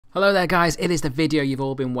Hello there guys, it is the video you've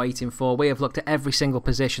all been waiting for. We have looked at every single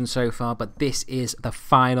position so far, but this is the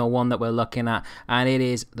final one that we're looking at, and it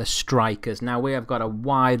is the strikers. Now we have got a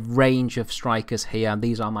wide range of strikers here, and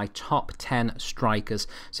these are my top 10 strikers.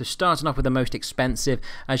 So starting off with the most expensive,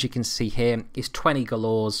 as you can see here, is 20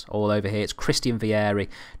 galores all over here. It's Christian Vieri,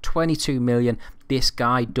 22 million. This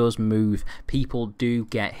guy does move. People do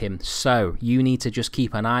get him. So you need to just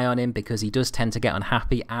keep an eye on him because he does tend to get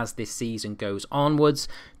unhappy as this season goes onwards.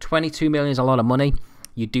 22 million is a lot of money.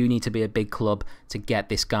 You do need to be a big club to get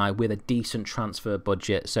this guy with a decent transfer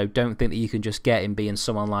budget. So don't think that you can just get him being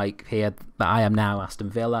someone like here that I am now, Aston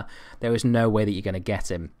Villa. There is no way that you're going to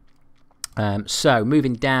get him. So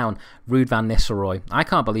moving down, Ruud van Nistelrooy. I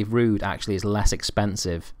can't believe Ruud actually is less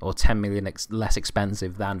expensive, or 10 million less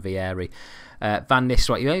expensive than Vieri. Van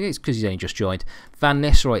Nistelrooy, it's because he's only just joined. Van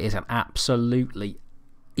Nistelrooy is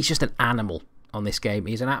he's just an animal on this game.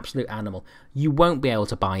 He's an absolute animal. You won't be able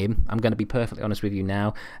to buy him. I'm going to be perfectly honest with you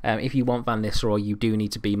now. If you want Van Nistelrooy, you do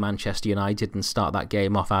need to be Manchester United and start that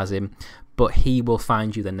game off as him, but he will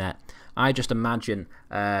find you the net. I just imagine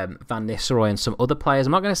Van Nistelrooy and some other players,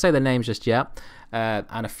 I'm not going to say their names just yet,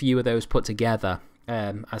 and a few of those put together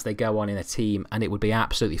as they go on in a team, and it would be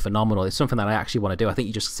absolutely phenomenal. It's something that I actually want to do. I think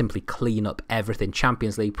you just simply clean up everything.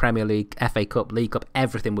 Champions League, Premier League, FA Cup, League Cup,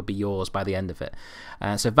 everything would be yours by the end of it.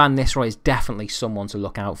 So Van Nistelrooy is definitely someone to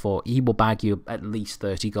look out for. He will bag you at least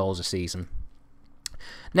 30 goals a season.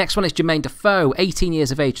 Next one is Jermaine Defoe, 18 years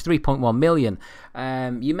of age, 3.1 million.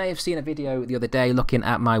 You may have seen a video the other day looking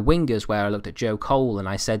at my wingers where I looked at Joe Cole and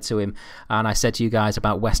I said to him, and I said to you guys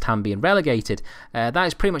about West Ham being relegated. That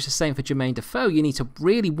is pretty much the same for Jermaine Defoe. You need to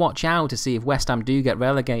really watch out to see if West Ham do get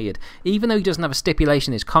relegated. Even though he doesn't have a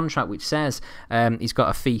stipulation in his contract which says he's got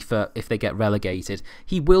a fee for if they get relegated,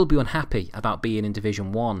 he will be unhappy about being in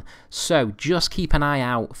Division 1. So just keep an eye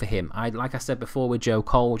out for him. Like I said before with Joe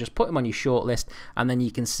Cole, just put him on your shortlist and then you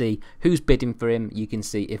can see who's bidding for him, you can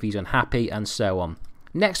see if he's unhappy and so on.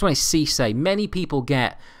 Next one is Cisse. Many people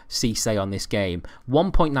get Cisse on this game.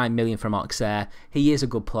 1.9 million from Auxerre. He is a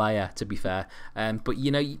good player, to be fair, but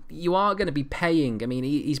you know, you are going to be paying. I mean,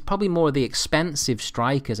 he's probably more of the expensive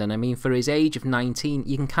strikers, and I mean, for his age of 19,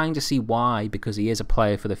 you can kind of see why, because he is a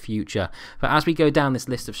player for the future. But as we go down this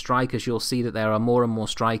list of strikers, you'll see that there are more and more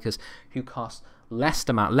strikers who cost less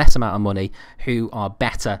amount of money, who are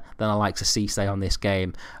better than the likes of Cisse on this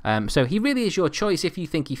game. So he really is your choice if you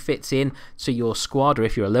think he fits in to your squad, or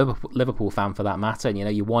if you're a Liverpool fan for that matter, and you know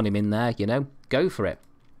you want him in there, you know, go for it.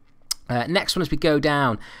 Next one as we go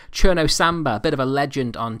down, Cherno Samba, a bit of a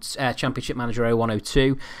legend on Championship Manager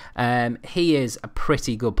 0102. He is a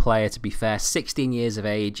pretty good player, to be fair. 16 years of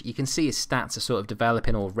age. You can see his stats are sort of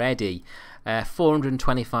developing already.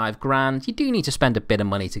 425 grand. You do need to spend a bit of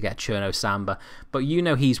money to get Cherno Samba, but you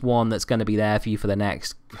know he's one that's going to be there for you for the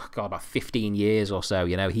next, about 15 years or so.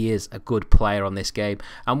 You know, he is a good player on this game,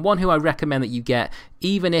 and one who I recommend that you get,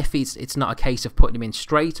 even if it's not a case of putting him in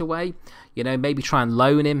straight away. You know, maybe try and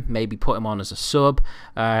loan him, maybe put him on as a sub,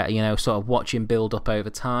 you know, sort of watch him build up over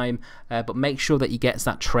time, but make sure that he gets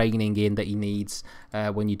that training in that he needs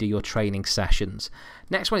when you do your training sessions.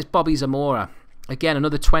 Next one is Bobby Zamora. Again,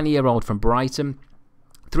 another 20-year-old from Brighton.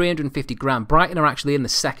 350 grand. Brighton are actually in the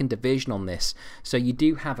second division on this, so you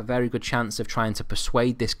do have a very good chance of trying to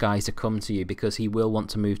persuade this guy to come to you because he will want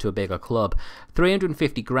to move to a bigger club.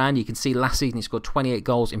 350 grand. You can see last season he scored 28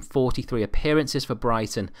 goals in 43 appearances for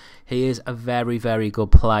Brighton. He is a very, very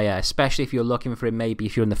good player, especially if you're looking for him, maybe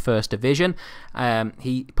if you're in the first division.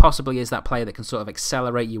 He possibly is that player that can sort of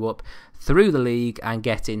accelerate you up through the league and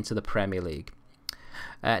get into the Premier League.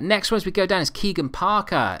 Next one as we go down is Keegan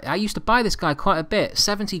Parker. I used to buy this guy quite a bit.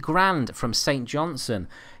 70 grand from St. Johnstone.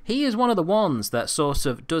 He is one of the ones that sort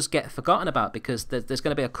of does get forgotten about because there's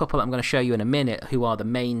going to be a couple I'm going to show you in a minute who are the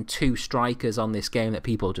main two strikers on this game that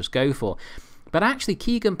people just go for. But actually,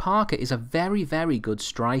 Keegan Parker is a very, very good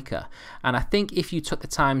striker. And I think if you took the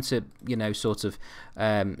time to, you know, sort of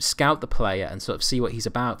scout the player and sort of see what he's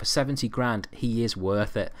about, for 70 grand, he is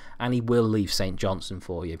worth it. And he will leave St. Johnstone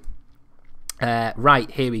for you.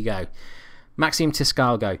 Right, here we go. Maxime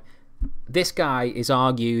Tiscalgo. This guy is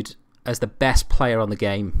argued as the best player on the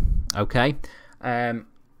game. Okay?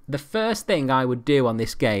 The first thing I would do on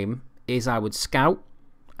this game is I would scout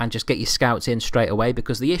and just get your scouts in straight away,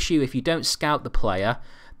 because the issue, if you don't scout the player,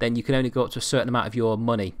 then you can only go up to a certain amount of your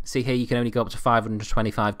money. See here, you can only go up to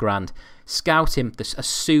 525 grand. Scout him as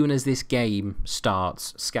soon as this game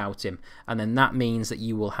starts. Scout him, and then that means that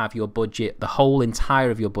you will have your budget, the whole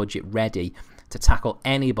entire of your budget, ready to tackle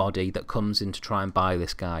anybody that comes in to try and buy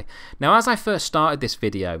this guy. Now, as I first started this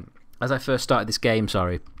game,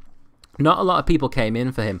 sorry, not a lot of people came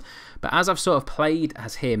in for him, But as I've sort of played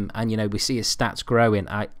as him, and we see his stats growing,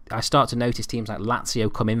 I start to notice teams like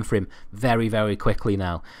Lazio come in for him very, very quickly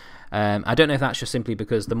now. I don't know if that's just simply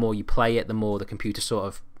because the more you play it, the more the computer sort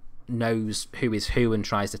of knows who is who and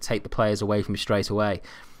tries to take the players away from you straight away.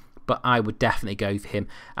 But I would definitely go for him.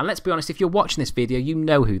 And let's be honest, if you're watching this video, you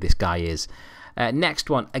know who this guy is. Next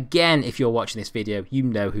one, again, if you're watching this video, you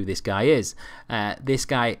know who this guy is. This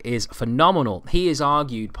guy is phenomenal. He is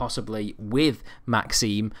argued possibly with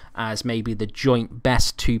Maxime as maybe the joint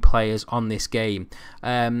best 2 players on this game.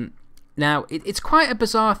 Now, it's quite a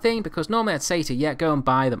bizarre thing, because normally I'd say to you, yeah, go and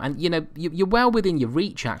buy them. And, you're well within your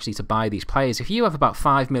reach, actually, to buy these players. If you have about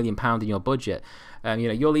 £5 million in your budget,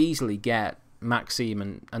 you'll easily get Maxime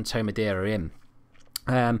and Tomadera in.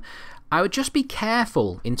 I would just be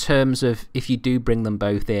careful in terms of if you do bring them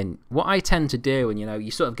both in. What I tend to do, and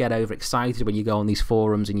you sort of get overexcited when you go on these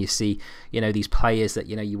forums and you see these players that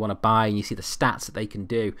you want to buy, and you see the stats that they can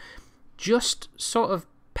do. Just sort of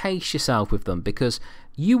pace yourself with them, because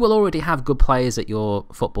you will already have good players at your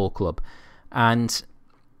football club, and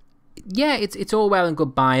yeah, it's all well and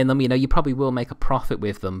good buying them. You probably will make a profit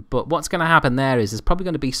with them, but what's going to happen there is there's probably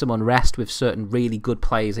going to be some unrest with certain really good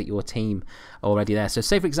players at your team already there. So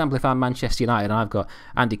say, for example, if I'm Manchester United and I've got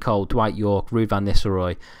Andy Cole, Dwight Yorke, Ruud van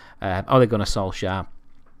Nistelrooy, Ole Gunnar Solskjaer,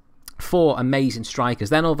 4 amazing strikers,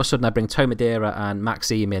 then all of a sudden I bring Tomadera and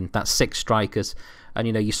Maxime in, that's 6 strikers. And,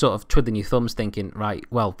 you're sort of twiddling your thumbs thinking, right,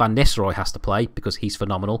 well, Van Nistelrooy has to play because he's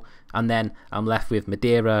phenomenal. And then I'm left with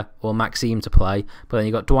Madeira or Maxime to play. But then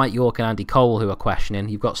you've got Dwight Yorke and Andy Cole who are questioning.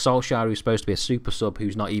 You've got Solskjaer, who's supposed to be a super sub,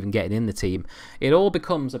 who's not even getting in the team. It all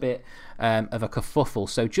becomes a bit of a kerfuffle.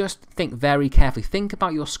 So just think very carefully. Think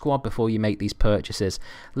about your squad before you make these purchases.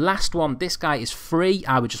 Last one, this guy is free.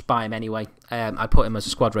 I would just buy him anyway. I put him as a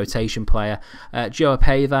squad rotation player. Joao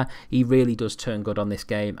Paiva, he really does turn good on this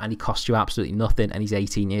game, and he costs you absolutely nothing, and he's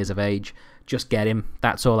 18 years of age. Just get him.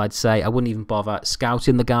 That's all I'd say. I wouldn't even bother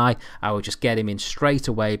scouting the guy. I would just get him in straight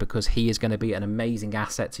away, because he is going to be an amazing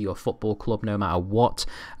asset to your football club no matter what.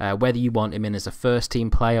 Whether you want him in as a first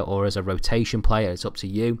team player or as a rotation player, it's up to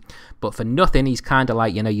you. But for nothing, he's kind of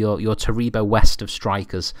like, your Taribo West of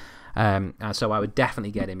strikers. So I would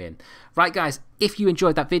definitely get him in. Right, guys, if you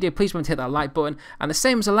enjoyed that video, please remember to hit that like button. And the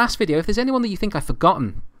same as the last video, if there's anyone that you think I've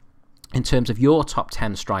forgotten in terms of your top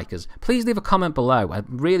 10 strikers, please leave a comment below. I'm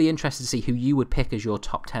really interested to see who you would pick as your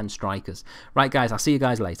top 10 strikers. Right, guys, I'll see you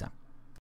guys later.